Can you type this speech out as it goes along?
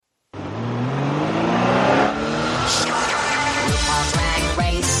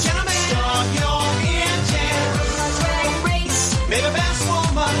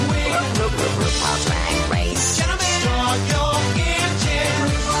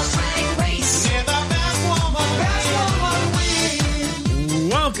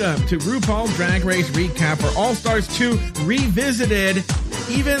welcome to RuPaul Drag Race Recap for All Stars 2 Revisited.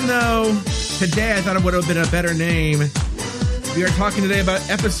 Even though today I thought it would have been a better name, we are talking today about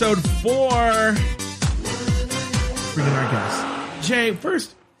episode 4. Bringing our guests. Jay,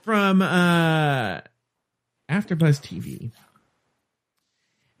 first from AfterBuzz TV.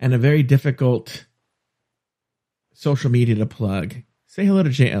 And a very difficult social media to plug. Say hello to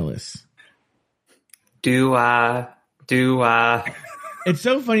Jay Ellis. It's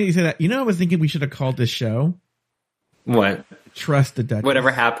so funny you say that. You know, I was thinking we should have called this show. What? Trust the Duchess. Whatever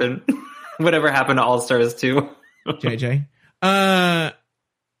happened to All Stars 2? JJ.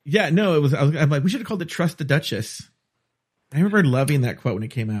 Yeah, no, it was. I'm like, we should have called it Trust the Duchess. I remember loving that quote when it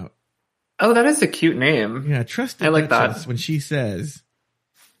came out. Oh, that is a cute name. Yeah, Trust the I like Duchess that. when she says.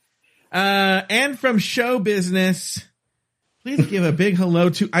 And from show business, please give a big hello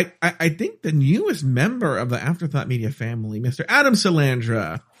to I think the newest member of the Afterthought Media family, Mr. Adam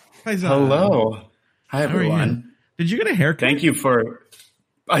Salandra. Hello. Hi, everyone. Did you get a haircut? Thank you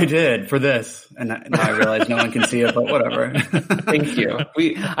I did for this. And now I realize no one can see it, but whatever. Thank you.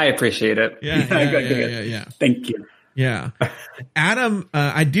 I appreciate it. Yeah. Thank you. Yeah. Adam,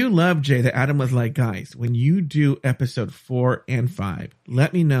 I do love, Jay, that Adam was like, guys, when you do episode 4 and 5,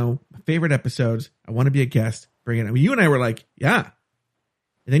 let me know my favorite episodes. I want to be a guest. Bring it on. You and I were like, yeah.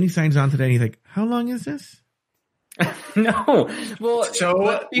 And then he signs on today and he's like, how long is this? No. Well, so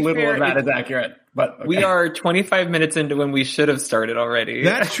little of that is accurate. But okay. We are 25 minutes into when we should have started already.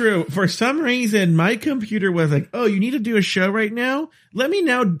 That's true. For some reason, my computer was like, oh, you need to do a show right now? Let me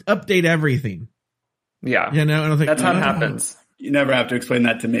now update everything. Yeah. You know, and I was like, that's how it happens. You never have to explain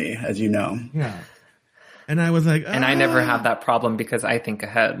that to me, as you know. Yeah. And I was like, and I never have that problem because I think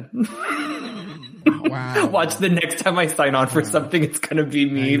ahead. Wow. Watch the next time I sign on for something, it's going to be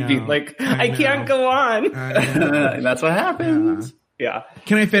me being like, I can't go on. That's what happens. Yeah.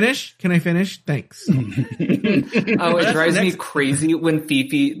 Can I finish? Thanks. It drives me crazy when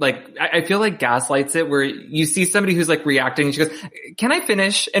Fifi, like, I feel like gaslights it, where you see somebody who's like reacting and she goes, can I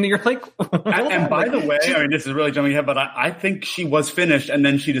finish? And you're like, and by the way, I mean, this is really jumping ahead, but I think she was finished and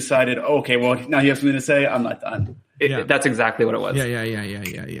then she decided, okay, well, now you have something to say. I'm not done. That's exactly what it was.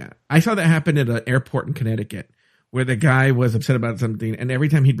 Yeah. I saw that happen at an airport in Connecticut where the guy was upset about something. And every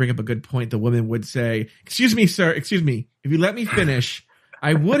time he'd bring up a good point, the woman would say, excuse me, sir, excuse me. If you let me finish,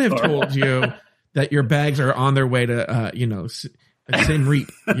 I would have told you that your bags are on their way to, Siem Reap,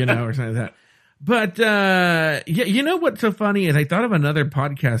 or something like that. But, you know what's so funny is I thought of another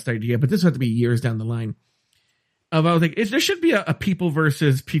podcast idea, but this will have to be years down the line. I was like, there should be a People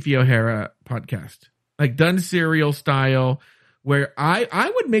versus Fifi O'Hara podcast. Like done serial style, where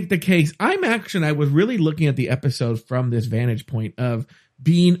I would make the case. I was really looking at the episode from this vantage point of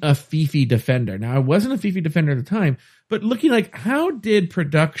being a Fifi defender. Now, I wasn't a Fifi defender at the time, but looking like, how did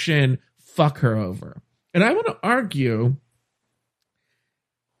production fuck her over? And I want to argue,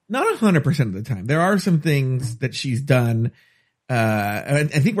 not 100% of the time. There are some things that she's done. I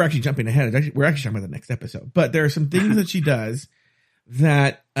think we're actually jumping ahead. We're actually talking about the next episode, but there are some things that she does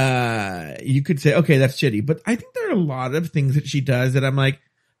that you could say, okay, that's shitty. But I think there are a lot of things that she does that I'm like,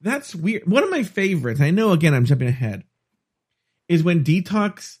 that's weird. One of my favorites, I know, again, I'm jumping ahead, is when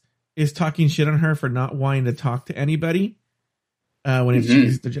Detox is talking shit on her for not wanting to talk to anybody. When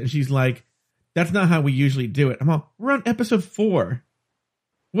she's like, that's not how we usually do it. I'm all, we're on episode 4.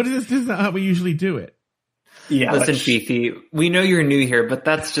 What is this? This is not how we usually do it. Yeah. Listen, Fifi, we know you're new here, but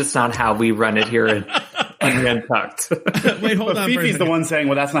that's just not how we run it here in Untucked. Wait, hold on. Fifi's the one saying,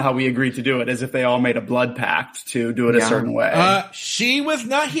 well, that's not how we agreed to do it, as if they all made a blood pact to do it a certain way. She was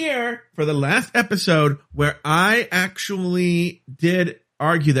not here for the last episode where I actually did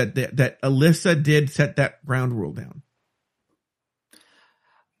argue that Alyssa did set that ground rule down.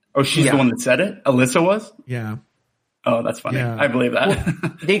 Oh, she's the one that said it? Alyssa was? Yeah. Oh, that's funny. Yeah. I believe that.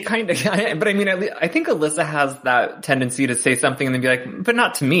 Well, they kind of, but I mean, I think Alyssa has that tendency to say something and then be like, but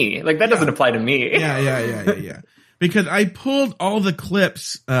not to me. Like, that doesn't apply to me. Yeah. Because I pulled all the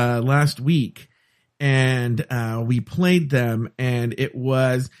clips last week and we played them, and it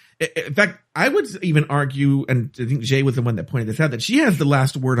was, in fact, I would even argue, and I think Jay was the one that pointed this out, that she has the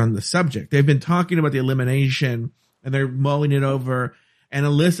last word on the subject. They've been talking about the elimination and they're mulling it over, and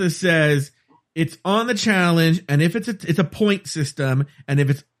Alyssa says, it's on the challenge, and if it's a point system, and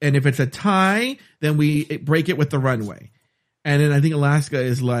if it's a tie, then we break it with the runway. And then I think Alaska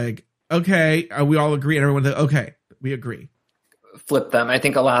is like, okay, we all agree, and everyone's like, okay, we agree. Flip them. I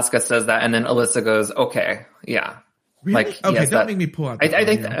think Alaska says that, and then Alyssa goes, okay, yeah. Really? Like, okay, yes, don't make me pull out. I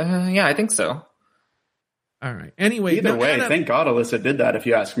think, I think so. All right. Anyway, either way, thank God Alyssa did that. If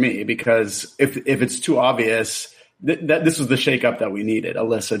you ask me, because if it's too obvious, this was the shakeup that we needed.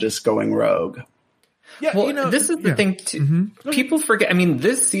 Alyssa just going rogue. Yeah, well, this is the thing too. Mm-hmm. People forget. I mean,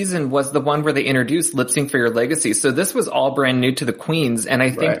 this season was the one where they introduced Lip Sync for Your Legacy. So this was all brand new to the queens. And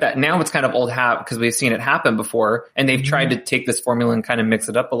I think that now it's kind of old hat because we've seen it happen before and they've tried to take this formula and kind of mix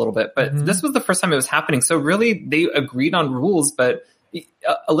it up a little bit. But this was the first time it was happening. So really they agreed on rules, but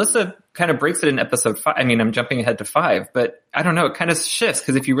Alyssa kind of breaks it in episode 5. I mean, I'm jumping ahead to 5, but I don't know. It kind of shifts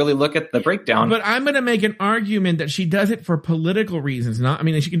because if you really look at the breakdown. But I'm going to make an argument that she does it for political reasons.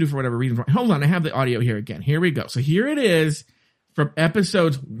 She can do it for whatever reason. Hold on. I have the audio here again. Here we go. So here it is from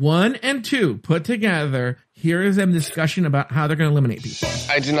episodes 1 and 2 put together. Here is a discussion about how they're going to eliminate people.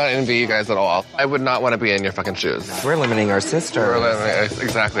 I do not envy you guys at all. I would not want to be in your fucking shoes. We're eliminating our sister.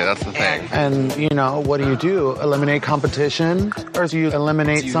 Exactly, that's the thing. And, what do? Eliminate competition? Or do you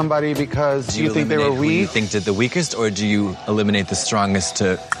eliminate somebody because you think they were weak? Do you think they're the weakest, or do you eliminate the strongest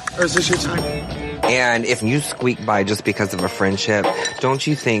to... Or is this your time? And if you squeak by just because of a friendship, don't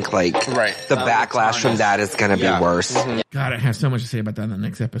you think, the backlash from that is going to be worse? Mm-hmm. God, I have so much to say about that in the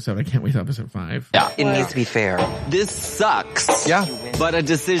next episode. I can't wait till episode 5. Yeah. It needs to be fair. This sucks. Yeah. But a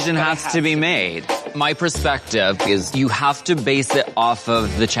decision has to be made. My perspective is you have to base it off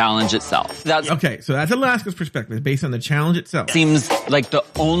of the challenge itself. Okay, so that's Alaska's perspective, based on the challenge itself. Seems like the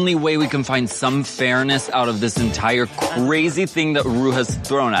only way we can find some fairness out of this entire crazy thing that Rue has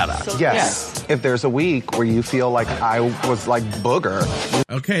thrown at us. Yes. If there's a week where you feel like I was like Booger.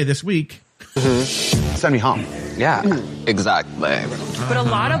 Okay, this week. Send me home. Yeah, exactly. But a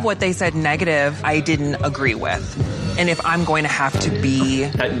lot of what they said negative, I didn't agree with. And if I'm going to have to be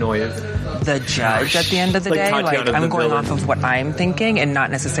that noise, the judge at the end of the day, I'm going off of what I'm thinking and not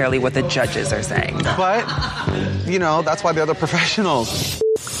necessarily what the judges are saying. But, that's why they're the professionals.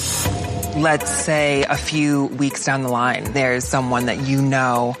 Let's say a few weeks down the line, there's someone that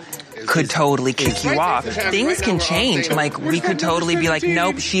could totally kick you off. Things can change. We could totally be like,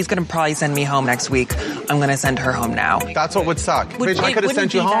 nope, she's going to probably send me home next week. I'm going to send her home now. That's what would suck. Bitch, I could have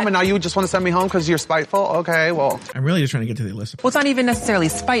sent you home and now you just want to send me home because you're spiteful? Okay, well. I'm really just trying to get to the Alyssa. Well, it's not even necessarily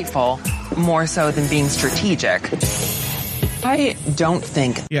spiteful, more so than being strategic. I don't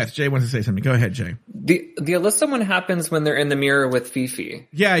think. Yes, Jay wants to say something. Go ahead, Jay. The Alyssa one happens when they're in the mirror with Fifi.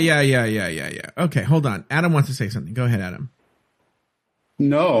 Yeah. Okay, hold on. Adam wants to say something. Go ahead, Adam.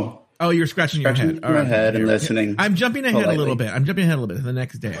 No. Oh, you're scratching your head. All right. Head and listening. I'm jumping ahead a little bit. to the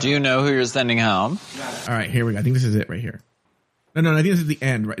next day. Do you know who you're sending home? All right, here we go. I think this is it right here. No, I think this is the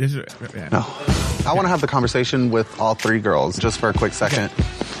end. Right? This is No. I want to have the conversation with all 3 girls just for a quick second. Okay.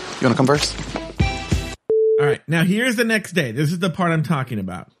 You want to come first? All right. Now, here's the next day. This is the part I'm talking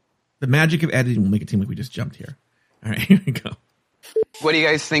about. The magic of editing will make it seem like we just jumped here. All right, here we go. What do you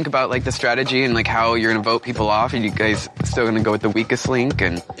guys think about the strategy and how you're going to vote people off? Are you guys still going to go with the weakest link?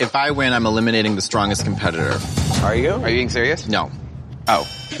 And if I win, I'm eliminating the strongest competitor. Are you? Are you being serious? No. Oh.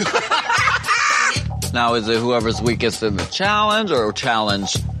 Now, is it whoever's weakest in the challenge or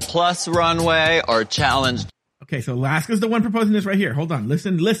challenge plus runway or challenge? Okay, so Alaska's the one proposing this right here. Hold on.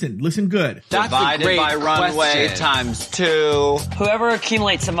 Listen good. That's divided by runway times 2. Whoever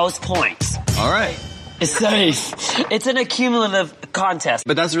accumulates the most points. All right. It's an accumulative contest.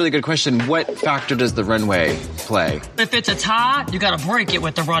 But that's a really good question. What factor does the runway play? If it's a tie, you gotta break it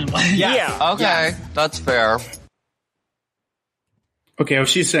with the runway. Yeah. Okay, that's fair. Okay, well,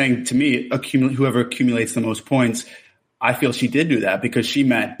 she's saying to me, whoever accumulates the most points, I feel she did do that because she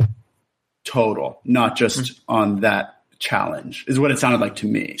meant total, not just on that challenge, is what it sounded like to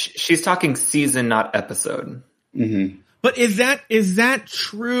me. She's talking season, not episode. Mm-hmm. But is that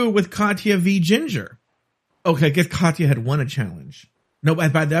true with Katya v. Ginger? Okay, I guess Katya had won a challenge. No, by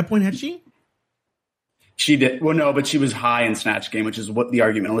that point, had she? She did. Well, no, but she was high in Snatch Game, which is what the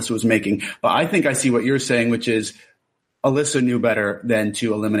argument Alyssa was making. But I think I see what you're saying, which is Alyssa knew better than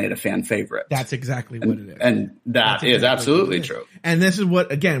to eliminate a fan favorite. That's exactly what it is. And that is absolutely true. And this is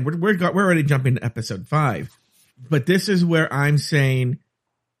what, again, we're already jumping to episode 5. But this is where I'm saying,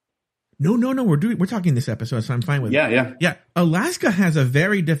 no, we're talking this episode, so I'm fine with it. Yeah. Alaska has a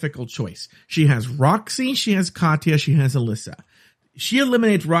very difficult choice. She has Roxy, she has Katya, she has Alyssa. She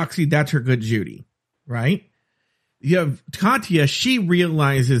eliminates Roxy, that's her good Judy, right? You have Katya, she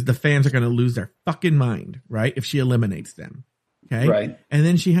realizes the fans are going to lose their fucking mind, right? If she eliminates them. Okay. Right. And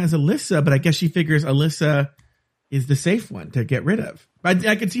then she has Alyssa, but I guess she figures Alyssa is the safe one to get rid of. But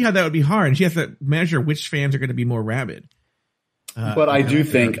I can see how that would be hard. And she has to measure which fans are going to be more rabid. But I do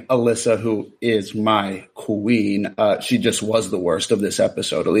think Alyssa, who is my queen, she just was the worst of this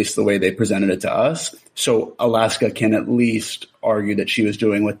episode, at least the way they presented it to us. So Alaska can at least argue that she was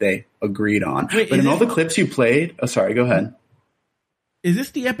doing what they agreed on. Wait, but in all the clips you played, sorry, go ahead. Is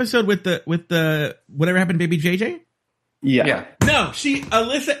this the episode with the whatever happened to Baby JJ? Yeah. No,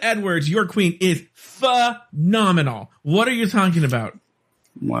 Alyssa Edwards, your queen, is phenomenal. What are you talking about?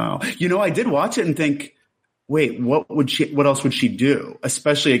 Wow. I did watch it and think, wait, what else would she do?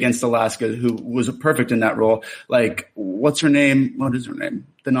 Especially against Alaska, who was perfect in that role. Like, what's her name? What is her name?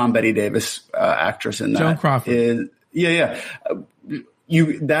 The non-Betty Davis actress in that. Joan Crawford. Yeah. I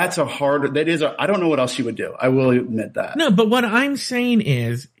don't know what else she would do. I will admit that. No, but what I'm saying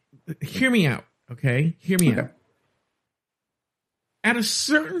is, hear me out, okay? Hear me out. At a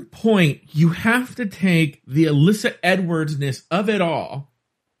certain point, you have to take the Alyssa Edwards-ness of it all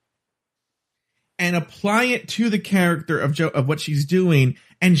and apply it to the character of what she's doing,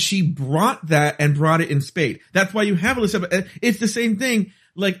 and she brought that and brought it in spades. That's why you have Alyssa. It's the same thing.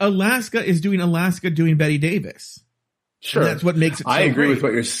 Like Alaska doing Betty Davis. Sure, and that's what makes it. I agree with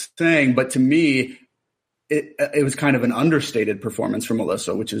what you're saying, but to me, it was kind of an understated performance from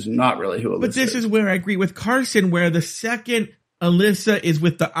Alyssa, which is not really who Alyssa is. But this is where I agree with Carson, where the second Alyssa is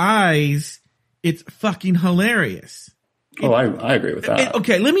with the eyes, it's fucking hilarious. I agree with that.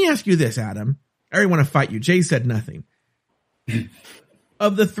 Okay, let me ask you this, Adam. I already want to fight you. Jay said nothing.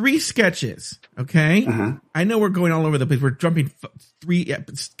 Of the 3 sketches, okay? I know we're going all over the place. We're jumping 3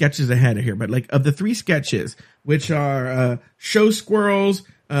 sketches ahead of here, but like of the 3 sketches, which are Show Squirrels,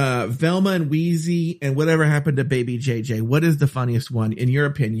 Velma and Wheezy, and Whatever Happened to Baby JJ, what is the funniest one, in your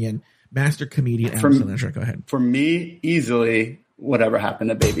opinion? Master comedian Adam Silvestri, go ahead. For me, easily, Whatever Happened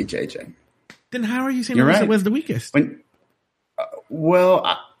to Baby JJ. Then how are you saying Alyssa was the weakest?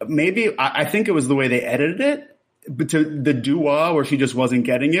 Maybe I think it was the way they edited it. But to the doo-wah where she just wasn't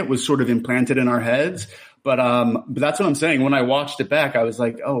getting it was sort of implanted in our heads. But that's what I'm saying. When I watched it back, I was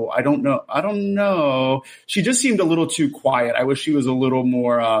like, oh, I don't know. She just seemed a little too quiet. I wish she was a little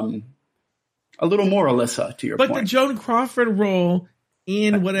more Alyssa, to your point. But the Joan Crawford role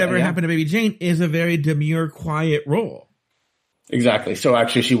in Whatever Happened to Baby Jane is a very demure, quiet role. Exactly. So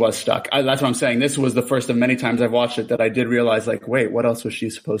actually she was stuck. That's what I'm saying. This was the first of many times I've watched it that I did realize, like, wait, what else was she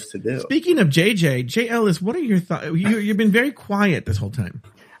supposed to do? Speaking of JJ, Jay Ellis, what are your thoughts? You've been very quiet this whole time.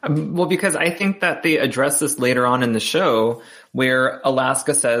 Well, because I think that they address this later on in the show where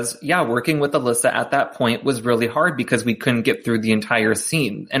Alaska says, working with Alyssa at that point was really hard because we couldn't get through the entire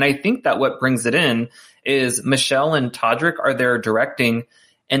scene. And I think that what brings it in is Michelle and Todrick are there directing,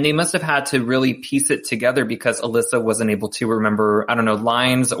 and they must have had to really piece it together because Alyssa wasn't able to remember,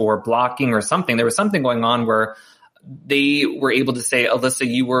 lines or blocking or something. There was something going on where they were able to say, Alyssa,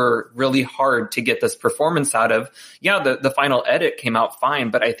 you were really hard to get this performance out of. The final edit came out fine,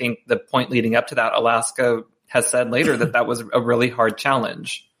 but I think the point leading up to that, Alaska has said later that was a really hard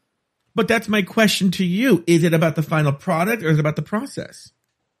challenge. But that's my question to you. Is it about the final product or is it about the process?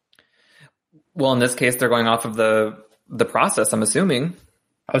 Well, in this case, they're going off of the process, I'm assuming.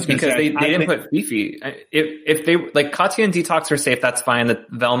 Because they didn't put Fifi. If they like Katya and Detox are safe, that's fine. The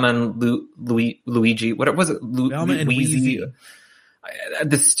Velma and Luigi, what was it? Velma and Wheezy.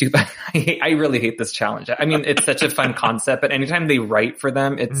 This stupid. I really hate this challenge. I mean, it's such a fun concept, but anytime they write for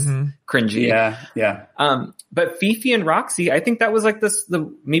them, it's cringy. Yeah. But Fifi and Roxy, I think that was like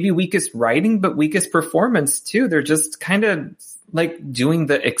the maybe weakest writing, but weakest performance too. They're just kind of like doing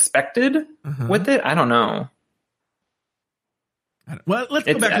the expected with it. I don't know. Well, let's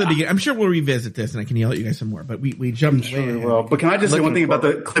go back to the beginning. I'm sure we'll revisit this and I can yell at you guys some more, but we jumped way ahead. Well, but can I just say one thing about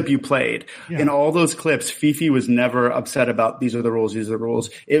the clip you played? Yeah. In all those clips, Fifi was never upset about these are the rules, these are the rules.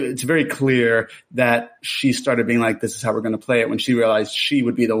 It's very clear that she started being like, this is how we're going to play it when she realized she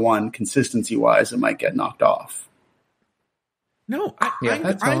would be the one consistency-wise that might get knocked off. No,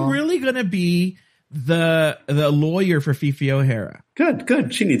 I'm really going to be the lawyer for Fifi O'Hara.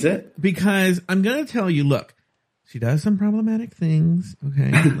 Good. She needs it. Because I'm going to tell you, look, she does some problematic things,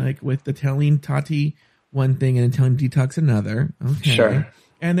 okay? Like with the telling Tati one thing and then telling Detox another, okay? Sure.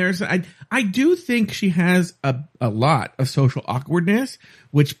 And I do think she has a lot of social awkwardness,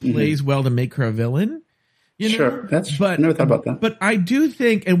 which plays well to make her a villain. Sure. I never thought about that. But I do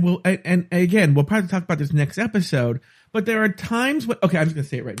think, and again, we'll probably talk about this next episode, but there are times when, okay, I'm just going to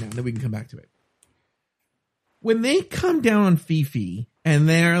say it right now, and then we can come back to it. When they come down on Fifi and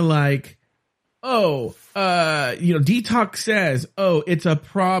they're like, Detox says, it's a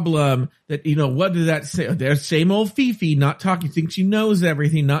problem that, what did that say? There's same old Fifi not talking, thinks she knows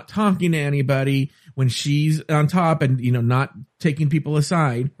everything, not talking to anybody when she's on top and, not taking people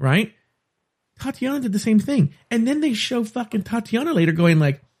aside, right? Tatiana did the same thing. And then they show fucking Tatiana later going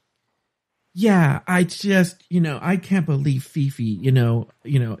like, yeah, I just, I can't believe Fifi,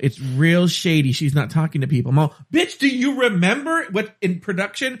 it's real shady. She's not talking to people. I'm all, bitch, do you remember what in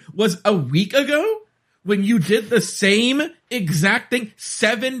production was a week ago when you did the same exact thing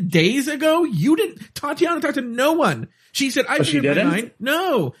 7 days ago? You didn't. Tatiana talked to no one. She said, I made up my mind.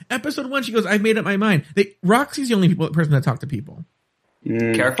 No. Episode 1, she goes, I've made up my mind. Roxy's the only person that talked to people.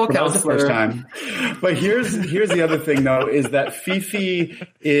 Careful, that was the first time. But here's the other thing, though, is that Fifi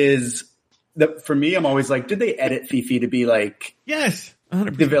is for me. I'm always like, did they edit Fifi to be like, yes,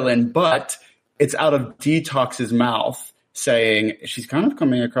 100%. The villain? But it's out of Detox's mouth saying she's kind of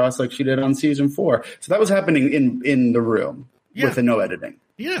coming across like she did on season 4. So that was happening in the room with the no editing.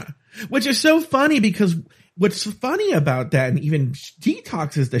 Yeah, which is so funny because what's funny about that, and even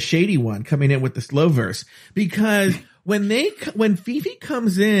Detox is the shady one coming in with the slow verse, because when Fifi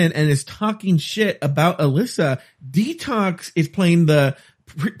comes in and is talking shit about Alyssa, Detox is playing the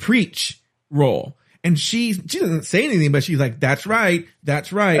preach role. And she doesn't say anything, but she's like, that's right.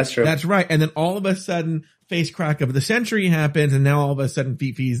 That's right. That's true. That's right. And then all of a sudden, face crack of the century happens. And now all of a sudden,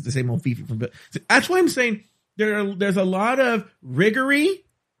 Fifi's the same old Fifi from, that's why I'm saying there's a lot of riggery,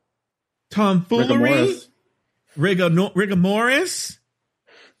 tomfoolery, rigor Morris.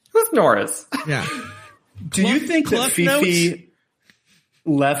 Who's Norris? Yeah. Do you think that Fifi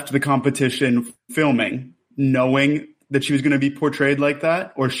left the competition filming knowing that she was going to be portrayed like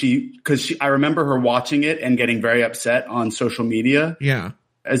that? Or I remember her watching it and getting very upset on social media. Yeah.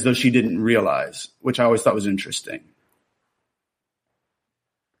 As though she didn't realize, which I always thought was interesting.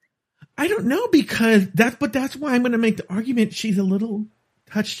 I don't know, because that's why I'm going to make the argument she's a little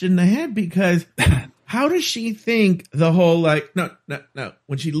touched in the head, because how does she think the whole no.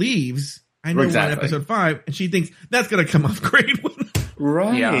 When she leaves, I know exactly. We're on episode 5, and she thinks that's going to come off great.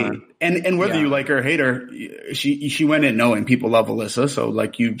 Right. Yeah. And whether you like her or hate her, she went in knowing people love Alyssa. So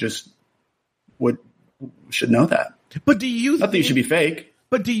like you just should know that. But do you not that you should be fake.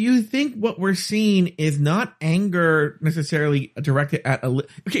 But do you think what we're seeing is not anger necessarily directed at Alyssa?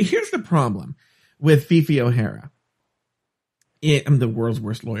 Okay, here's the problem with Fifi O'Hara. I'm the world's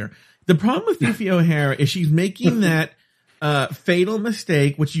worst lawyer. The problem with Fifi O'Hara is she's making that fatal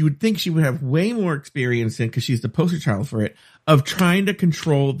mistake, which you would think she would have way more experience in because she's the poster child for it, of trying to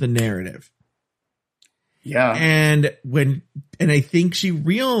control the narrative. Yeah. And I think she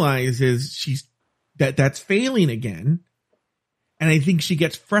realizes that's failing again. And I think she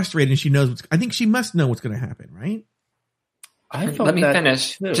gets frustrated and she knows I think she must know what's going to happen, right? Let me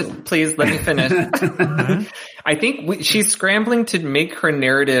finish. Just please let me finish. I think she's scrambling to make her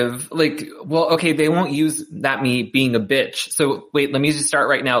narrative they won't use that me being a bitch. So wait, let me just start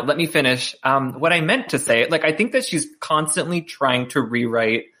right now. Let me finish. What I meant to say, I think that she's constantly trying to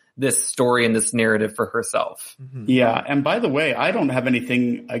rewrite this story and this narrative for herself. Mm-hmm. Yeah. And by the way, I don't have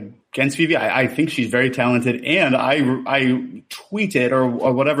anything against Vivi. I think she's very talented. And I tweeted or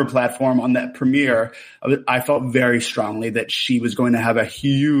whatever platform on that premiere, I felt very strongly that she was going to have a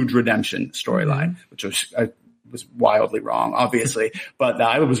huge redemption storyline, which was wildly wrong, obviously, but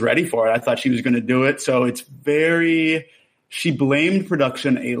I was ready for it. I thought she was going to do it. So she blamed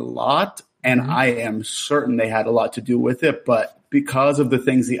production a lot, and I am certain they had a lot to do with it, but because of the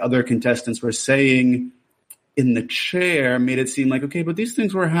things the other contestants were saying in the chair made it seem like, okay, but these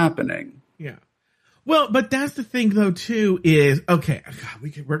things were happening. Yeah. Well, but that's the thing though, too, is, okay,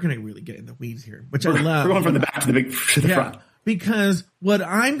 we're going to really get in the weeds here, which I love. We're going from the back to the front. Because what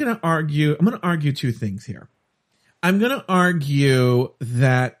I'm going to argue two things here. I'm going to argue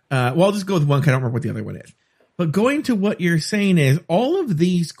that, I'll just go with one because I don't remember what the other one is. But going to what you're saying is all of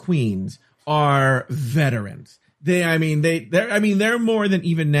these queens are veterans. They're more than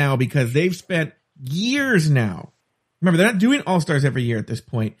even now because they've spent years now. Remember, they're not doing All-Stars every year at this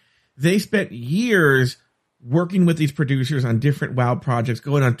point. They spent years working with these producers on different WoW projects,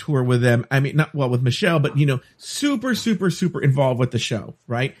 going on tour with them. With Michelle, but super, super, super involved with the show,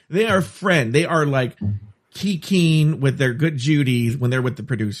 right? They are friends. They are like Keen with their good Judys when they're with the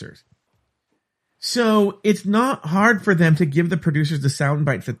producers. So it's not hard for them to give the producers the sound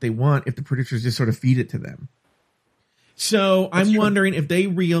bites that they want if the producers just sort of feed it to them. So I'm wondering if they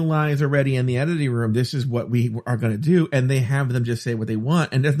realize already in the editing room, this is what we are going to do. And they have them just say what they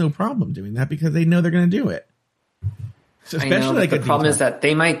want. And there's no problem doing that because they know they're going to do it. So especially the problem is that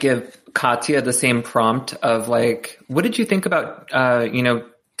they might give Katya the same prompt of what did you think about,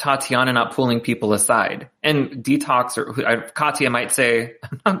 Tatiana not pulling people aside? And Detox or Katya might say,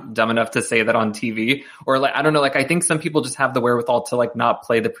 I'm not dumb enough to say that on TV, or I don't know. I think some people just have the wherewithal to not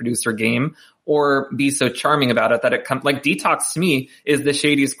play the producer game or be so charming about it that it comes Detox to me is the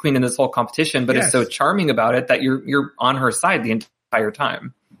shadiest queen in this whole competition, but is so charming about it that you're on her side the entire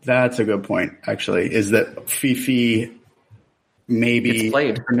time. That's a good point, actually, is that Fifi maybe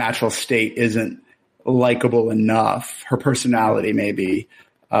her natural state isn't likable enough, her personality maybe,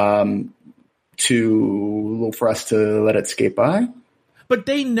 for us to let it skate by. But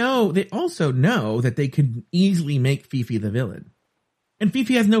they also know that they could easily make Fifi the villain. And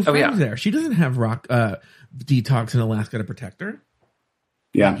Fifi has no friends there. She doesn't have Detox in Alaska to protect her.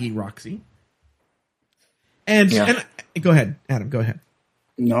 Yeah. Roxy. And go ahead, Adam, go ahead.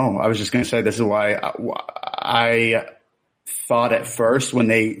 No, I was just going to say this is why I thought at first when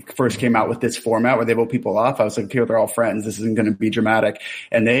they first came out with this format where they vote people off, I was like, okay, they're all friends. This isn't going to be dramatic.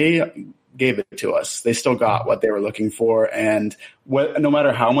 And they gave it to us. They still got what they were looking for. And no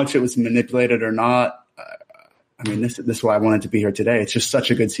matter how much it was manipulated or not, I mean, this is why I wanted to be here today. It's just such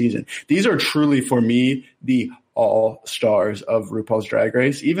a good season. These are truly, for me, the all-stars of RuPaul's Drag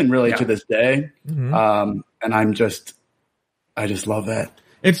Race, even really to this day. Mm-hmm. And I just love that.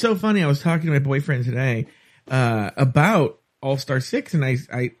 It's so funny. I was talking to my boyfriend today about All-Star 6, and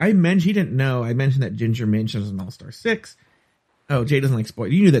I mentioned, he didn't know, I mentioned that Ginger Minch was an All-Star 6. Oh, Jay doesn't like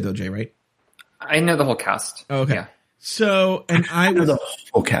spoilers. You knew that though, Jay, right? I know the whole cast. Oh, okay. Yeah. So, and I know the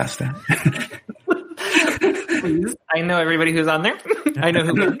whole cast. Please. I know everybody who's on there. I know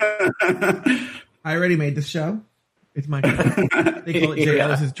who. I already made the show. It's my show. They call it Jay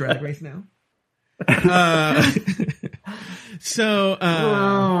Ellis's Drag Race now.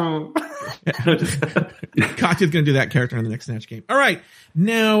 Katya's going to do that character on the next Snatch Game. All right.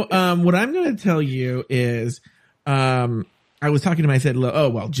 Now, what I'm going to tell you is, I was talking to him. I said, "Oh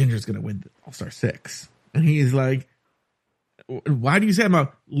well, Ginger's going to win All-Star 6," and he's like, "Why do you say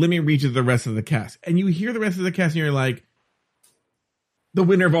that?" Let me read you the rest of the cast, and you hear the rest of the cast, and you're like, "The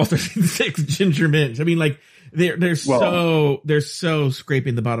winner of All-Star 6, Ginger Minch." I mean, like they're so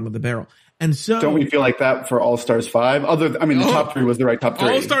scraping the bottom of the barrel. And so, don't we feel like that for All-Stars 5? The top 3 was the right top 3.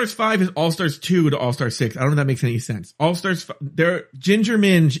 All-Stars 5 is All-Stars 2 to All-Star 6. I don't know if that makes any sense. All-Stars, Ginger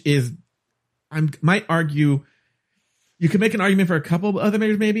Minch is, might argue, you could make an argument for a couple of other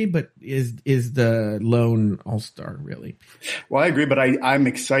members maybe, but is the lone All-Star really? Well, I agree, but I'm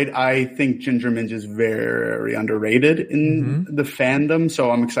excited. I think Ginger Minch is very underrated in the fandom,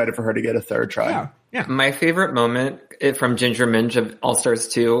 so I'm excited for her to get a third try. Yeah. My favorite moment from Ginger Minch of All-Stars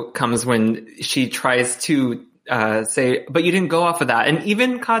 2 comes when she tries to say, but you didn't go off of that. And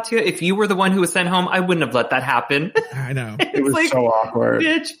even Katya, if you were the one who was sent home, I wouldn't have let that happen. I know. It was like, so awkward.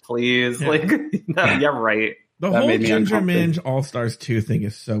 Bitch, please. Yeah. Like, yeah, right. The whole Ginger Minch All-Stars 2 thing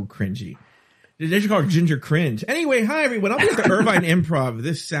is so cringy. They should call it Ginger Cringe. Anyway, hi everyone. I'll be at the Irvine Improv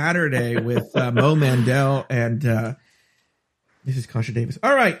this Saturday with Mo Mandel and this is Kasha Davis.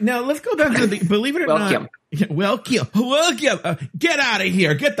 All right, now let's go back to the believe it or not. Welcome. Get out of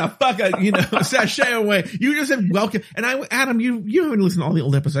here. Get the fuck out. Sashay away. You just said welcome. And Adam, you haven't listened to all the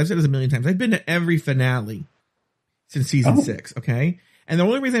old episodes. I've said this a million times. I've been to every finale since season 6. Okay. And the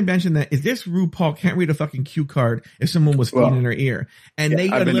only reason I mentioned that is this RuPaul can't read a fucking cue card if someone was feeding in her ear. And they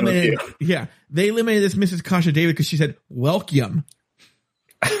eliminated this Mrs. Kasha Davis because she said, welcome.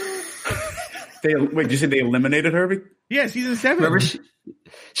 Wait, you said they eliminated her? Yeah, season 7. Remember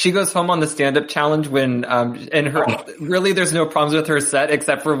she goes home on the stand-up challenge when, and her, really there's no problems with her set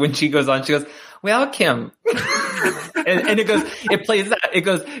except for when she goes on, she goes, welcome. and it plays that, it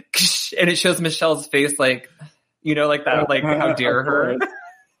goes, and it shows Michelle's face like, like that, like how dare her.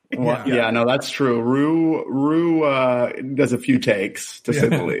 Well, yeah, no, that's true. Rue does a few takes to say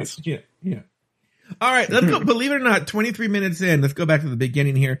the least. Yeah. All right, let's go. Believe it or not, 23 minutes in. Let's go back to the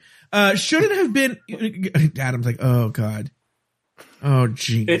beginning here. Should it have been? Adam's like, oh god, oh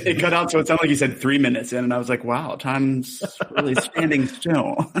geez. It cut out, so it sounded like you said 3 minutes in, and I was like, wow, time's really standing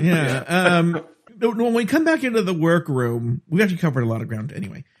still. Yeah. When we come back into the workroom, we actually covered a lot of ground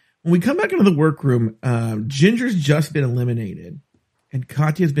anyway. When we come back into the workroom, Ginger's just been eliminated, and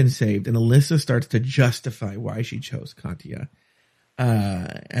Katya's been saved, and Alyssa starts to justify why she chose Katya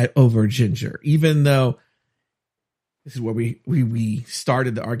over Ginger, even though this is where we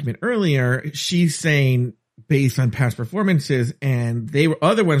started the argument earlier. She's saying based on past performances, and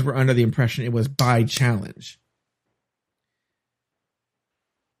other ones were under the impression it was by challenge.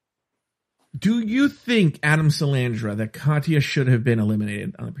 Do you think, Adam Salandra, that Katya should have been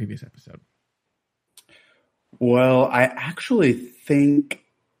eliminated on the previous episode? Well, I actually think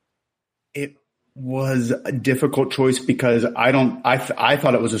it was a difficult choice because I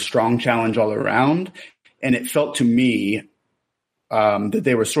thought it was a strong challenge all around, and it felt to me that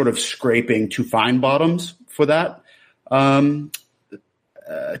they were sort of scraping to find bottoms for that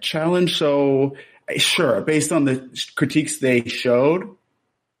challenge. So sure, based on the critiques they showed,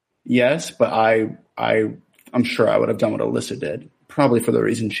 yes, but I'm sure I would have done what Alyssa did, probably for the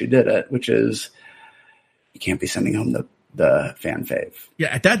reason she did it, which is you can't be sending home the fan fave. Yeah,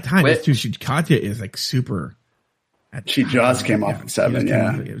 at that time, Katya is like super She just came off of 7,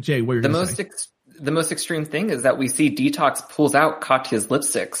 yeah. Jay, what are you going to say? The most extreme thing is that we see Detox pulls out Katya's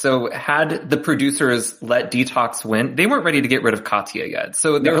lipstick. So had the producers let Detox win, they weren't ready to get rid of Katya yet.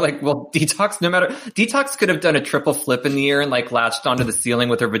 So they were like, well, Detox could have done a triple flip in the air and like latched onto the ceiling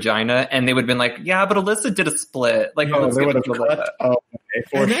with her vagina. And they would have been like, yeah, but Alyssa did a split. Like, they would have cut. Oh, okay,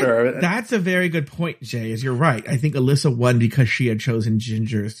 for sure. That's a very good point, Jay, is you're right. I think Alyssa won because she had chosen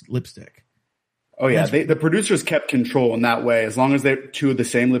Ginger's lipstick. Oh yeah, the producers kept control in that way. As long as two of the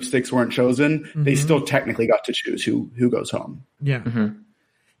same lipsticks weren't chosen, they still technically got to choose who goes home. Yeah,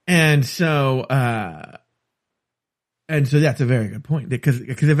 and so that's a very good point because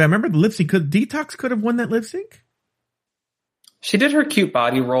if I remember the lip sync, Detox could have won that lip sync. She did her cute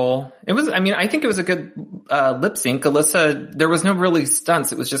body roll. It was, I think it was a good lip sync. Alyssa, there was no really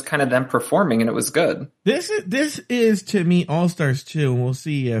stunts. It was just kind of them performing, and it was good. This is to me All Stars 2, and we'll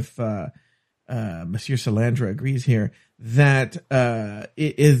see if. Monsieur Salandra agrees here that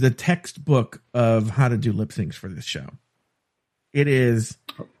it is the textbook of how to do lip syncs for this show. It is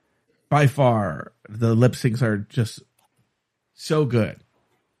by far the lip syncs are just so good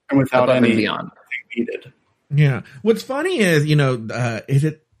and without any beyond needed. Yeah. What's funny is is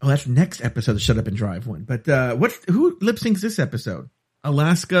it? Oh, that's next episode. The Shut Up and Drive one. But who lip syncs this episode?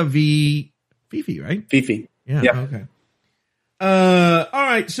 Alaska v Fifi, right? Fifi. Yeah. Okay. All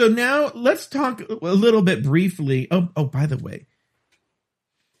right. So now let's talk a little bit briefly. Oh, by the way,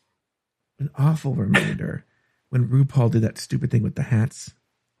 an awful reminder when RuPaul did that stupid thing with the hats.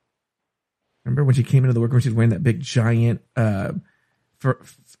 Remember when she came into the workroom, she was wearing that big giant, Pharrell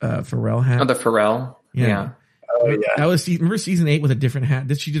hat? Oh, the Pharrell. Yeah. Oh, yeah. That was remember season 8 with a different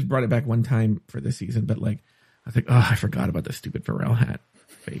hat. She just brought it back one time for this season, but I was like, oh, I forgot about the stupid Pharrell hat.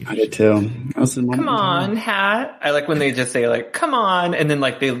 I did too. Come on, hat. I like when they just say like, come on. And then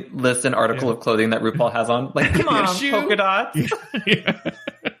like they list an article of clothing that RuPaul has on. Like, come on, polka dots.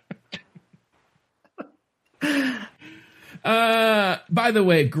 By the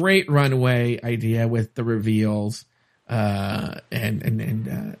way, great runway idea with the reveals. All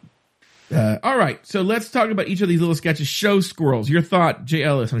right. So let's talk about each of these little sketches. Show Squirrels. Your thought, Jay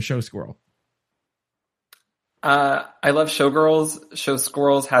Ellis, on Show Squirrel. I love Showgirls. Show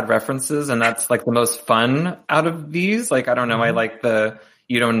Squirrels had references, and that's like the most fun out of these. Like, I don't know. I like the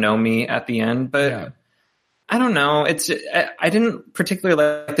 "You Don't Know Me" at the end, but I don't know. It's just, I didn't particularly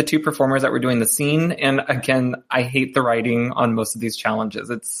like the two performers that were doing the scene, and again, I hate the writing on most of these challenges.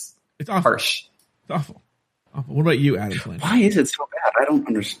 It's awful. Harsh. It's awful. What about you, Adam Flynn? Why is it so bad? I don't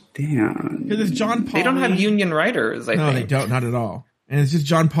understand. Because it's John Pauley. They don't have union writers. I think. No, they don't. Not at all. And it's just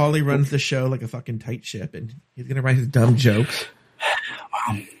John Pauley runs the show like a fucking tight ship, and he's going to write his dumb jokes.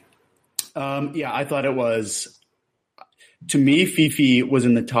 Wow. Yeah, I thought it was, to me, Fifi was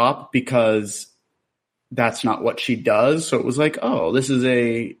in the top because that's not what she does. So it was like, oh, this is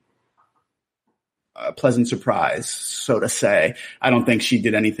a pleasant surprise, so to say. I don't think she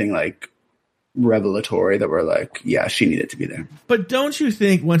did anything like revelatory that were like, yeah, she needed to be there. But don't you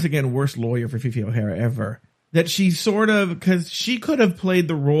think, once again, worst lawyer for Fifi O'Hara ever, that she sort of, because she could have played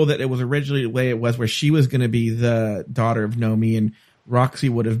the role that it was originally the way it was, where she was going to be the daughter of Nomi and Roxy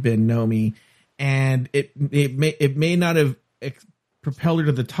would have been Nomi, and it may not have propelled her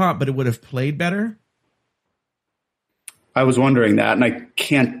to the top, but it would have played better. I was wondering that, and I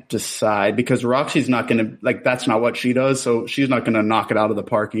can't decide because Roxy's not going to, like, that's not what she does, so she's not going to knock it out of the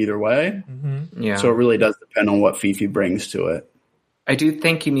park either way. Mm-hmm. Yeah. So it really does depend on what Fifi brings to it. I do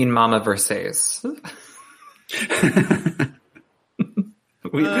think you mean Mama Versace.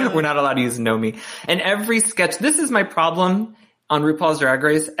 We're not allowed to use Nomi. And every sketch, this is my problem on RuPaul's Drag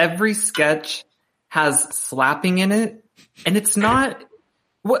Race. Every sketch has slapping in it, and it's not.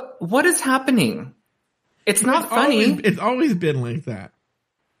 What is happening? It's not funny. It's always been like that.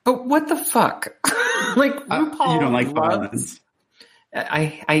 But what the fuck? Like RuPaul, you don't like violence.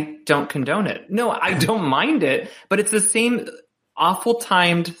 I don't condone it. No, I don't mind it, but it's the same awful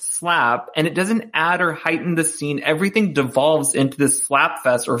timed slap, and it doesn't add or heighten the scene. Everything devolves into this slap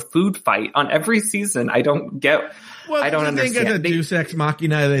fest or food fight on every season. I don't get. Well, I don't understand. It's a Deus Ex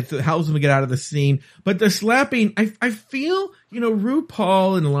Machina that helps them get out of the scene, but the slapping, I feel,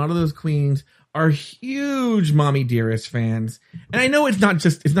 RuPaul and a lot of those queens are huge Mommy Dearest fans, and I know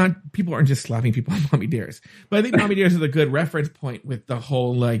people aren't just slapping people on Mommy Dearest, but I think Mommy Dearest is a good reference point with the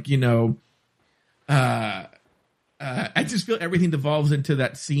whole I just feel everything devolves into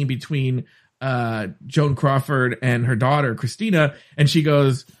that scene between Joan Crawford and her daughter, Christina, and she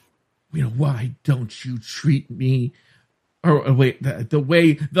goes, why don't you treat me? Or wait, the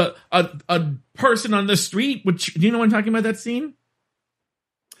way a person on the street, do you know what I'm talking about, that scene?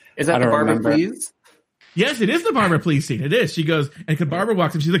 Is that the Barbara Please? Yes, it is the Barbara please scene. It is. She goes, and Barbara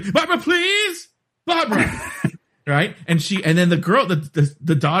walks in, she's like, Barbara please, Barbara, right? And then the girl,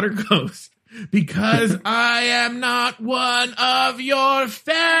 the daughter goes, because I am not one of your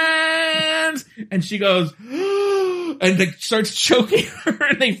fans. And she goes, and they starts choking her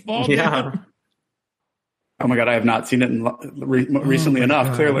and they fall down. Oh my God, I have not seen it recently enough,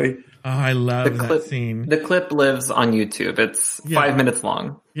 God. Clearly. Oh, I love that scene. The clip lives on YouTube. It's 5 minutes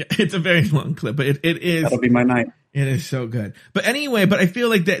long. Yeah, it's a very long clip, but it is. That'll be my night. It is so good. But anyway, I feel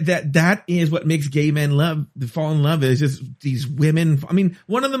like that is what makes gay men fall in love is just these women. I mean,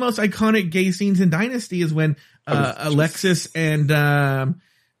 one of the most iconic gay scenes in Dynasty is when Alexis and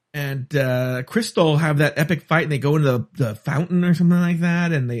Crystal have that epic fight and they go into the fountain or something like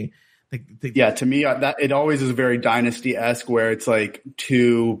that, and they to me, that it always is very Dynasty-esque where it's like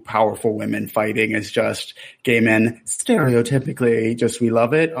two powerful women fighting is just gay men. Stereotypically, just we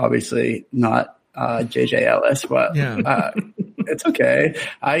love it. Obviously not JJ Ellis, but it's okay.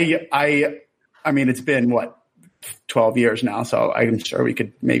 I mean, it's been 12 years now, so I'm sure we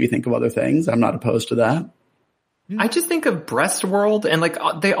could maybe think of other things. I'm not opposed to that. I just think of Breast World and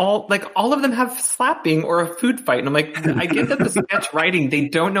all of them have slapping or a food fight. And I'm like, I get that the sketch writing, they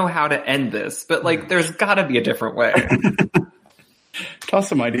don't know how to end this, but there's gotta be a different way. Toss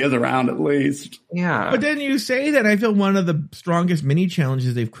some ideas around at least. Yeah. But then you say that I feel one of the strongest mini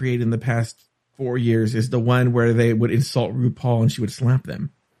challenges they've created in the past 4 years is the one where they would insult RuPaul and she would slap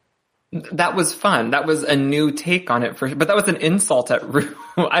them. That was fun. That was a new take on it but that was an insult at Ru.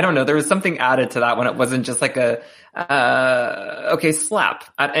 I don't know. There was something added to that when it wasn't just like okay, slap.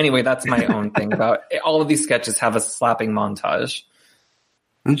 Anyway, that's my own thing about all of these sketches have a slapping montage.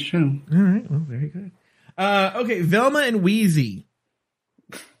 That's true. All right. Well, very good. Okay. Velma and Wheezy.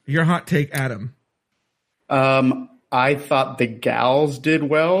 Your hot take, Adam. I thought the gals did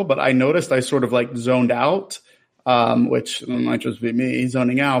well, but I noticed I sort of zoned out. Which might just be me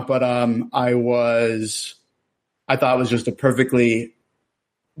zoning out, but I thought it was just a perfectly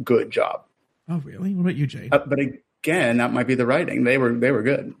good job. Oh, really? What about you, Jay? But again, that might be the writing. They were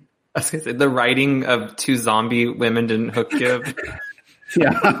good. I was gonna say the writing of two zombie women didn't hook you.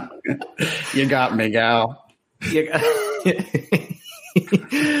 Yeah, you got me, gal.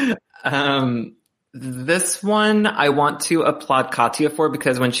 This one I want to applaud Katya for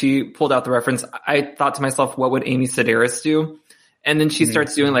because when she pulled out the reference, I thought to myself, what would Amy Sedaris do? And then she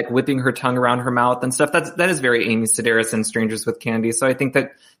starts doing whipping her tongue around her mouth and stuff. That is very Amy Sedaris in Strangers with Candy. So I think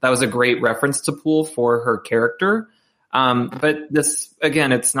that was a great reference to pull for her character. But this,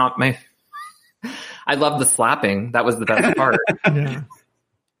 again, it's not I love the slapping. That was the best part. Yeah.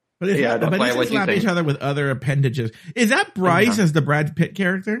 But they slap each other with other appendages. Is that Bryce as the Brad Pitt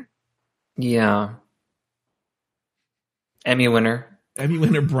character? Yeah. Emmy winner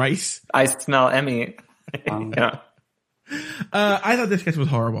Bryce. I smell Emmy. Yeah. I thought this sketch was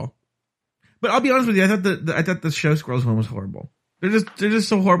horrible, but I'll be honest with you. I thought the Show Squirrels one was horrible. They're just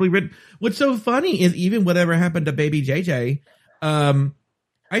so horribly written. What's so funny is even whatever happened to Baby JJ.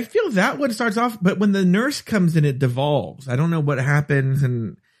 I feel that one starts off, but when the nurse comes in, it devolves. I don't know what happens,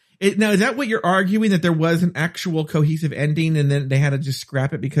 now is that what you're arguing, that there was an actual cohesive ending and then they had to just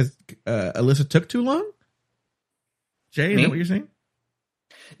scrap it because Alyssa took too long? Jay, is that what you're saying?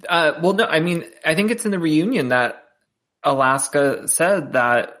 Well, no, I mean, I think it's in the reunion that Alaska said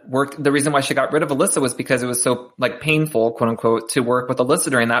that the reason why she got rid of Alyssa was because it was so painful, quote unquote, to work with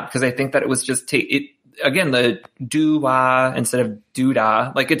Alyssa during that, because I think that it was just again, the do-wah instead of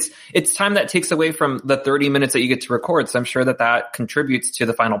do-da. It's time that takes away from the 30 minutes that you get to record. So I'm sure that contributes to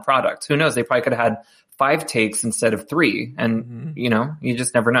the final product. Who knows? They probably could have had 5 takes instead of 3. And, you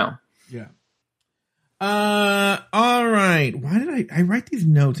just never know. Yeah. All right. Why did I write these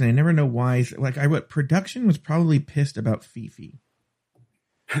notes and I never know why? I wrote production was probably pissed about Fifi.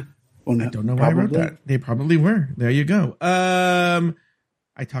 Well, no, I don't know why I wrote that. They probably were. There you go.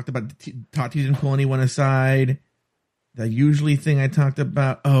 I talked about Tati didn't pull anyone aside. The usually thing I talked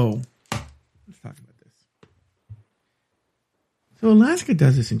about. Oh, let's talk about this. So Alaska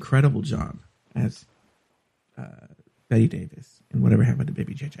does this incredible job as Betty Davis and whatever happened to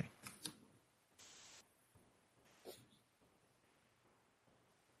Baby JJ.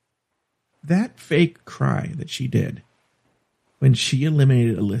 That fake cry that she did when she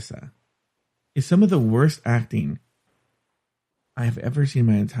eliminated Alyssa is some of the worst acting I have ever seen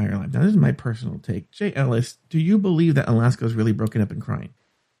in my entire life. Now, this is my personal take. Jay Ellis, do you believe that Alaska is really broken up and crying?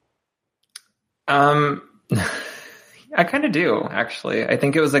 I kind of do, actually. I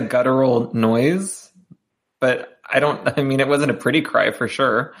think it was a guttural noise, but it wasn't a pretty cry for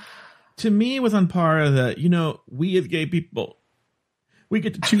sure. To me, it was on par of we as gay people, We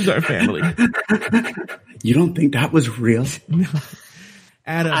get to choose our family. You don't think that was real? No.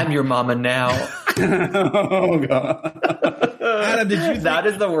 Adam. I'm your mama now. Oh, God. Adam, did you think that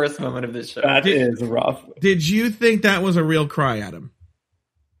is the worst moment of this show? That is rough. Did you think that was a real cry, Adam?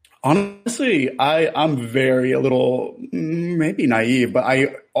 Honestly, I'm very a little maybe naive, but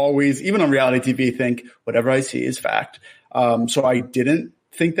I always, even on reality TV, think whatever I see is fact. So I didn't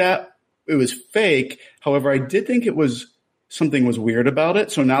think that it was fake. However, I did think something was weird about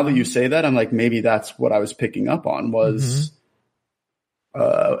it. So now that you say that, I'm like, maybe that's what I was picking up on was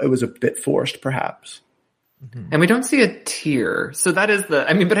it was a bit forced, perhaps. And we don't see a tear. So that is but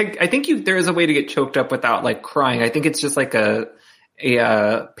I think there is a way to get choked up without like crying. I think it's just like a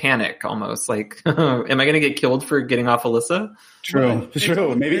panic almost, like, am I going to get killed for getting off Alyssa? True.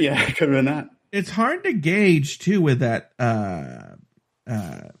 Maybe, yeah, it could have been that. It's hard to gauge too with that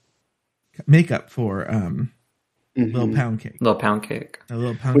makeup for Little Pound Cake. Little Pound Cake.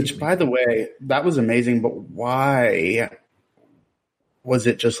 Which, by the way, that was amazing, but why was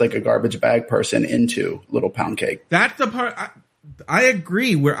it just like a garbage bag person into Little Pound Cake? That's the part I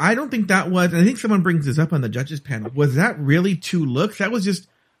agree, where I don't think that was, and I think someone brings this up on the judges panel, was that really 2 looks? That was just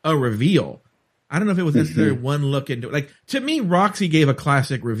a reveal. I don't know if it was necessarily one look into it. Like, to me, Roxy gave a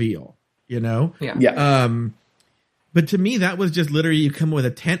classic reveal, you know? Yeah. But to me, that was just literally you come with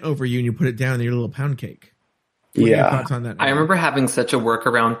a tent over you and you put it down in your Little Pound Cake. What are your thoughts on that? I remember having such a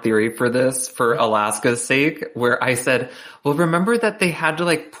workaround theory for this, for Alaska's sake, where I said, well, remember that they had to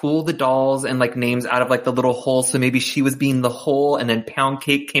like pull the dolls and like names out of like the little hole. So maybe she was being the hole and then Pound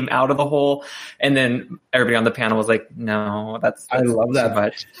Cake came out of the hole. And then everybody on the panel was like, no, that's I love that. Too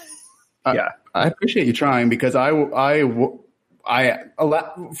much. Yeah. I appreciate you trying, because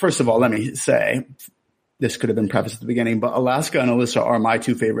first of all, let me say, this could have been prefaced at the beginning, but Alaska and Alyssa are my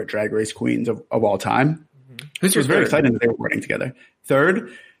 2 favorite Drag Race queens of all time. Who's your very exciting that they were working together.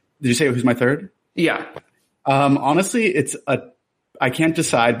 Third, did you say who's my third? Yeah. Honestly, I can't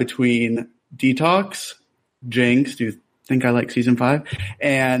decide between Detox, Jinx. Do you think I like season 5?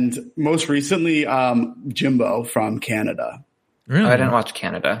 And most recently, Jimbo from Canada. Really? I didn't watch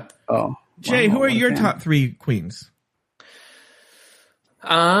Canada. Oh, Jay, who are your top 3 queens?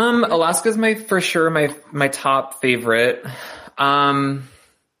 Alaska's for sure my top favorite.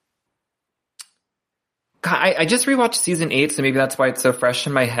 I just rewatched season 8, so maybe that's why it's so fresh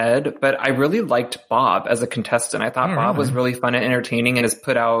in my head. But I really liked Bob as a contestant. I thought Bob was really fun and entertaining, and has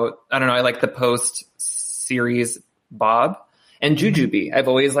put out, I don't know, I like the post-series Bob. And Jujubee. I've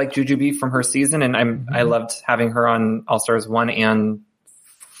always liked Jujubee from her season, and I loved having her on All Stars 1 and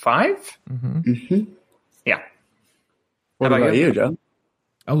 5. Yeah. What about you, Joe?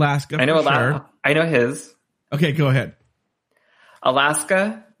 Alaska. I know sure. I know his. Okay, go ahead.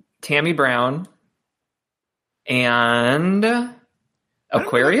 Alaska, Tammy Brown, and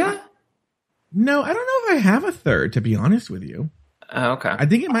Aquaria? No, I don't know if I have a third, to be honest with you. Oh, okay. I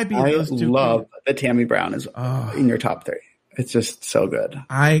think it might be those 2. I love that Tammy Brown is in your top 3. It's just so good.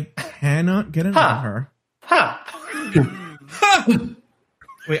 I cannot get enough of her.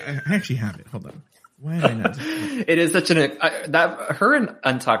 Wait, I actually have it. Hold on. Why am I not? It is such that her and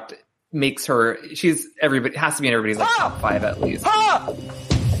Untucked makes her. She's everybody has to be in everybody's like top 5 at least.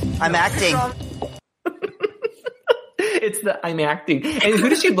 I'm acting. It's the I'm acting. And who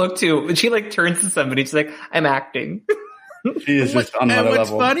does she look to? When she like turns to somebody, she's like, I'm acting. She is just on another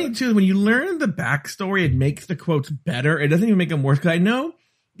level. What's funny too, when you learn the backstory, it makes the quotes better. It doesn't even make them worse. Because I know,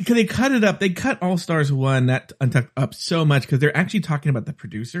 because they cut it up. They cut All Stars 1, that Untucked, up so much because they're actually talking about the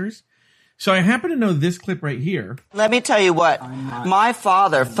producers. So I happen to know this clip right here. Let me tell you what. My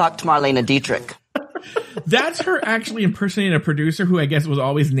father fucked Marlena Dietrich. That's her actually impersonating a producer who I guess was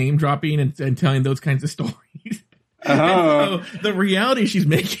always name dropping and telling those kinds of stories. So the reality, she's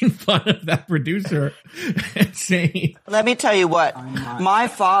making fun of that producer and saying, let me tell you what. My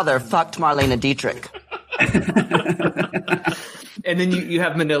father fucked Marlena Dietrich. And then you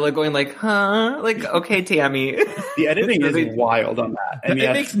have Manila going like, huh? Like, okay, Tammy. The editing is wild on that. And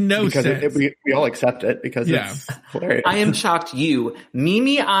it makes no sense. We all accept it because it's hilarious. I am shocked you.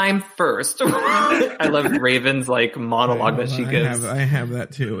 Mimi, I'm first. I love Raven's like monologue that she gives. I have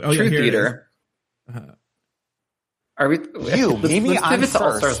that too. Oh, Truth Eater. Are we? Mimi, I'm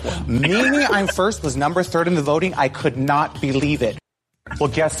first. Mimi, I'm first was number 3 in the voting. I could not believe it. Well,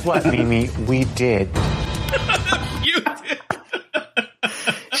 guess what, Mimi? We did. You did.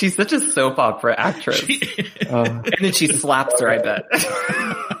 She's such a soap opera actress. And then she slaps her, I bet.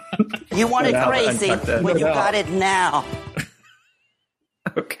 You want it crazy when you got it now.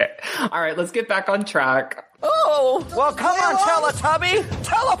 Okay. All right, let's get back on track. Oh, well, come on, Teletubby.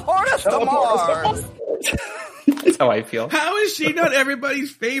 Teleport us to Mars. That's how I feel. How is she not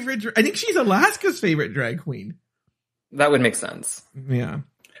everybody's favorite? I think she's Alaska's favorite drag queen. That would make sense. Yeah.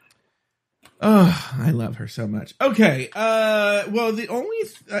 Oh, I love her so much. Okay. Well, the only,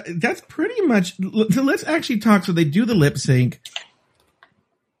 that's pretty much, so let's actually talk. So they do the lip sync.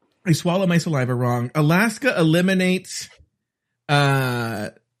 I swallow my saliva wrong. Alaska eliminates,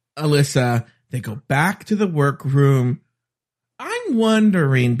 Alyssa. They go back to the workroom. I'm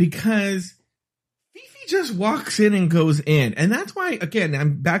wondering because Fifi just walks in and goes in. And that's why, again,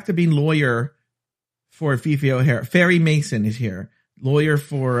 I'm back to being lawyer for Fifi O'Hara. Ferry Mason is here. Lawyer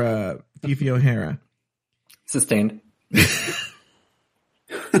for Fifi O'Hara. Sustained.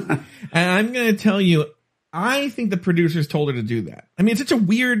 And I'm going to tell you, I think the producers told her to do that. I mean, it's such a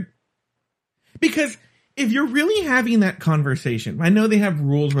weird... Because if you're really having that conversation, I know they have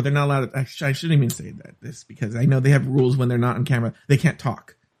rules where they're not allowed to... Actually, I shouldn't even say this because I know they have rules when they're not on camera. They can't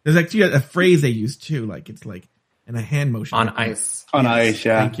talk. There's actually a phrase they use too, like it's like in a hand motion. On ice. On ice,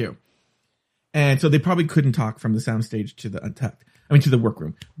 yeah. Thank you. And so they probably couldn't talk from the soundstage to the Untucked. I mean, to the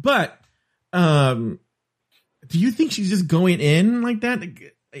workroom. But do you think she's just going in like that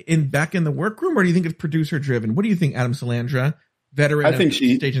back in the workroom, or do you think it's producer driven? What do you think, Adam Salandra, veteran? I think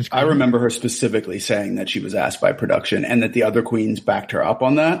stage and screen? I remember her specifically saying that she was asked by production and that the other queens backed her up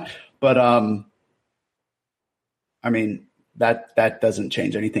on that. But I mean, that doesn't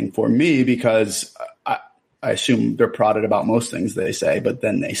change anything for me because I assume they're prodded about most things they say, but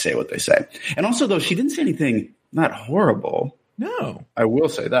then they say what they say. And also, though, she didn't say anything not horrible. No. I will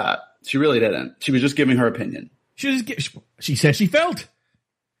say that. She really didn't. She was just giving her opinion. She said she felt.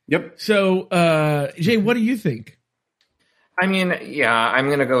 Yep. So, Jay, what do you think? I mean, yeah, I'm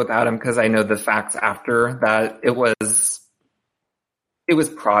going to go with Adam because I know the facts after that it was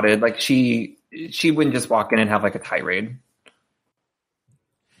prodded. Like she wouldn't just walk in and have like a tirade.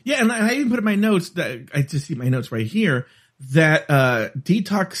 Yeah, and I even put in my notes that I just see my notes right here that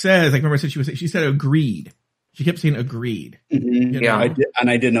Detox says, like remember I said she said agreed. She kept saying agreed. Mm-hmm. Yeah,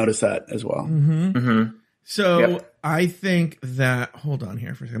 I did notice that as well. Mm-hmm. Mm-hmm. So I think that, hold on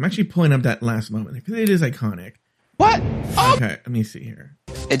here for a second. I'm actually pulling up that last moment because it is iconic. What? Oh! Okay, let me see here.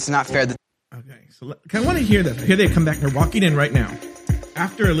 It's not fair that... Okay, so I want to hear this. Here they come back. They're walking in right now.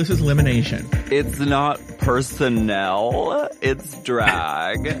 After Alyssa's elimination. It's not personnel, it's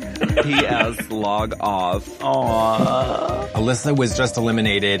drag. P.S. log off. Aww. Alyssa was just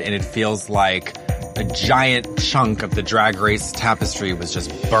eliminated and it feels like a giant chunk of the Drag Race tapestry was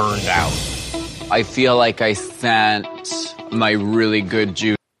just burned out. I feel like I sent my really good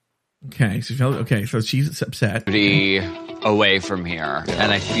juice. Okay, so she's upset. Away from here,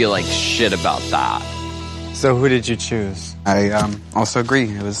 and I feel like shit about that. So who did you choose? I also agree.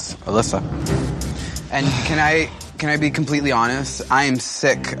 It was Alyssa. And can I be completely honest? I am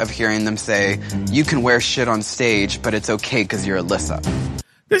sick of hearing them say, you can wear shit on stage, but it's okay because you're Alyssa.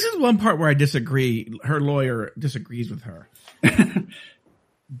 This is one part where I disagree. Her lawyer disagrees with her.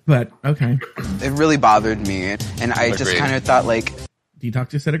 But, okay. It really bothered me. And I just kind of thought, like... Detox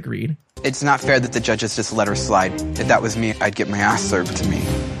just said agreed. It's not fair that the judges just let her slide. If that was me, I'd get my ass served to me.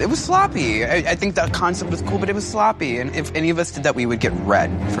 It was sloppy. I think that concept was cool, but it was sloppy. And if any of us did that, we would get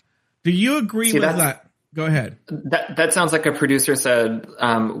red. Do you agree with that? Go ahead. That sounds like a producer said,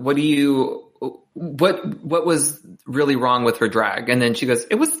 what was really wrong with her drag? And then she goes,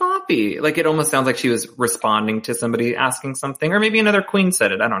 it was sloppy. Like, it almost sounds like she was responding to somebody asking something, or maybe another queen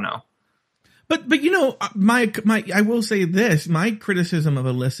said it. I don't know. But you know, I will say this, my criticism of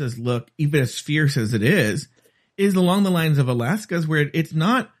Alyssa's look, even as fierce as it is along the lines of Alaska's, where it's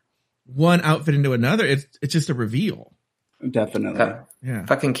not one outfit into another. It's just a reveal. Definitely. Yeah.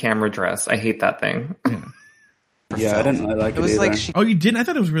 Fucking camera dress. I hate that thing. Yeah. Yeah, I didn't like it. It was either. like oh, you didn't? I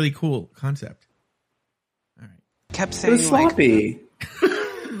thought it was a really cool concept. All right. Kept saying it was sloppy.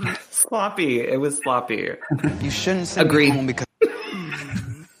 Sloppy. It was sloppy. You shouldn't send me home because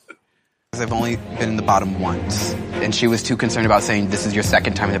I've only been in the bottom once. And she was too concerned about saying, this is your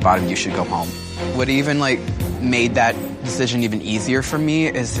second time at the bottom, you should go home. What even, made that decision even easier for me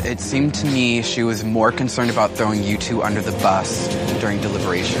is it seemed to me she was more concerned about throwing you two under the bus during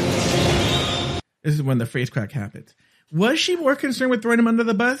deliberations. This is when the face crack happens. Was she more concerned with throwing him under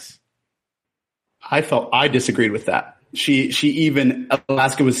the bus? I disagreed with that.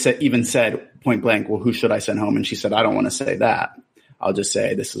 Alaska said point blank, well, who should I send home? And she said, I don't want to say that. I'll just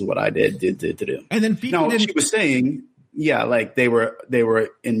say this is what I did. And then she was saying, yeah, like they were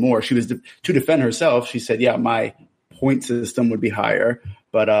in more. She was to defend herself. She said, yeah, my point system would be higher,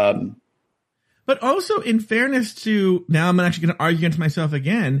 but also in fairness to, now I'm actually going to argue against myself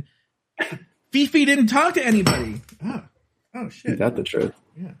again. Fifi didn't talk to anybody. Oh shit! Is that the truth?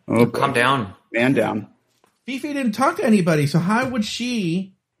 Yeah. Oh, calm down, man down. Fifi didn't talk to anybody, so how would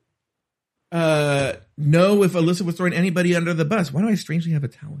she know if Alyssa was throwing anybody under the bus? Why do I strangely have a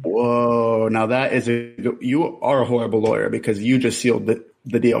talent? Whoa, now that is you are a horrible lawyer because you just sealed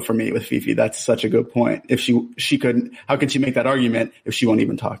the deal for me with Fifi. That's such a good point. If she couldn't, how could she make that argument if she won't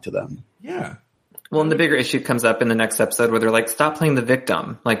even talk to them? Yeah. Well, and the bigger issue comes up in the next episode where they're like, stop playing the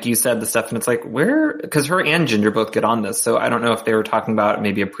victim. Like you said, the stuff, and it's like, because her and Ginger both get on this. So I don't know if they were talking about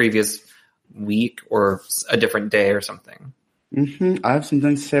maybe a previous week or a different day or something. Mm-hmm. I have some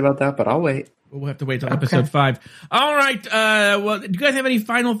things to say about that, but I'll wait. We'll have to wait till episode 5. All right. Well, do you guys have any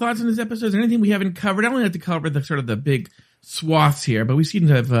final thoughts on this episode? Is there anything we haven't covered? I only have to cover the sort of the big swaths here, but we seem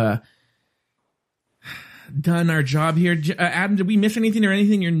to have done our job here. Adam, did we miss anything or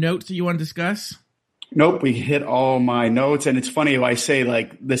anything in your notes that you want to discuss? Nope, we hit all my notes, and it's funny I say I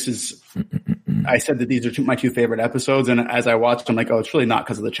said that these are my 2 favorite episodes, and as I watched, I'm like, oh, it's really not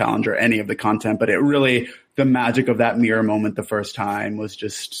because of the challenge or any of the content, but it really, the magic of that mirror moment the first time was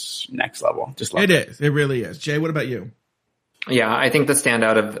just next level. Just love it. It really is. Jay, what about you? Yeah, I think the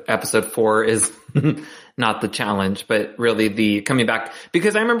standout of episode 4 is not the challenge, but really the coming back.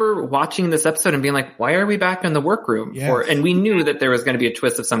 Because I remember watching this episode and being like, why are we back in the workroom? Yes. And we knew that there was going to be a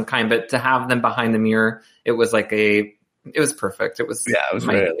twist of some kind, but to have them behind the mirror, it was like it was perfect. It was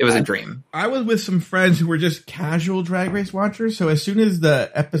a dream. I was with some friends who were just casual Drag Race watchers. So as soon as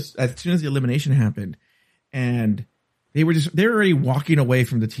the elimination happened, and they were already walking away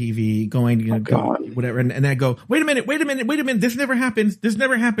from the TV, going, whatever. And I go, wait a minute. This never happens. What's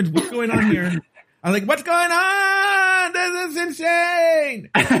going on here? I'm like, what's going on? This is insane.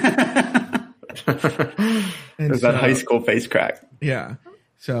 There's that high school face crack. Yeah.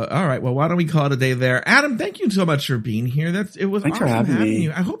 So, all right. Well, why don't we call it a day there? Adam, thank you so much for being here. It was Thanks awesome for having me.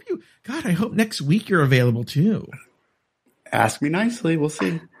 you. I hope next week you're available too. Ask me nicely. We'll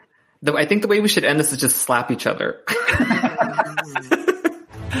see. I think the way we should end this is just slap each other.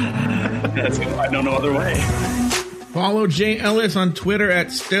 I know no other way. Follow Jay Ellis on Twitter at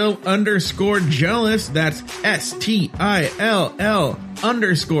still_jealous. That's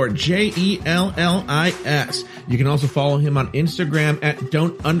STILL_JELLIS. You can also follow him on Instagram at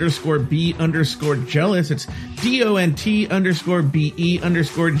don't_be_jealous. It's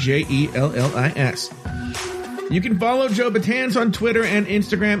DONT_BE_JELLIS. You can follow Joe Batans on Twitter and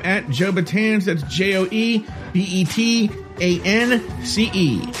Instagram at Joe Batans. That's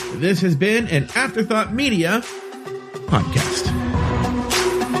JOEBETANCE. This has been an Afterthought Media podcast.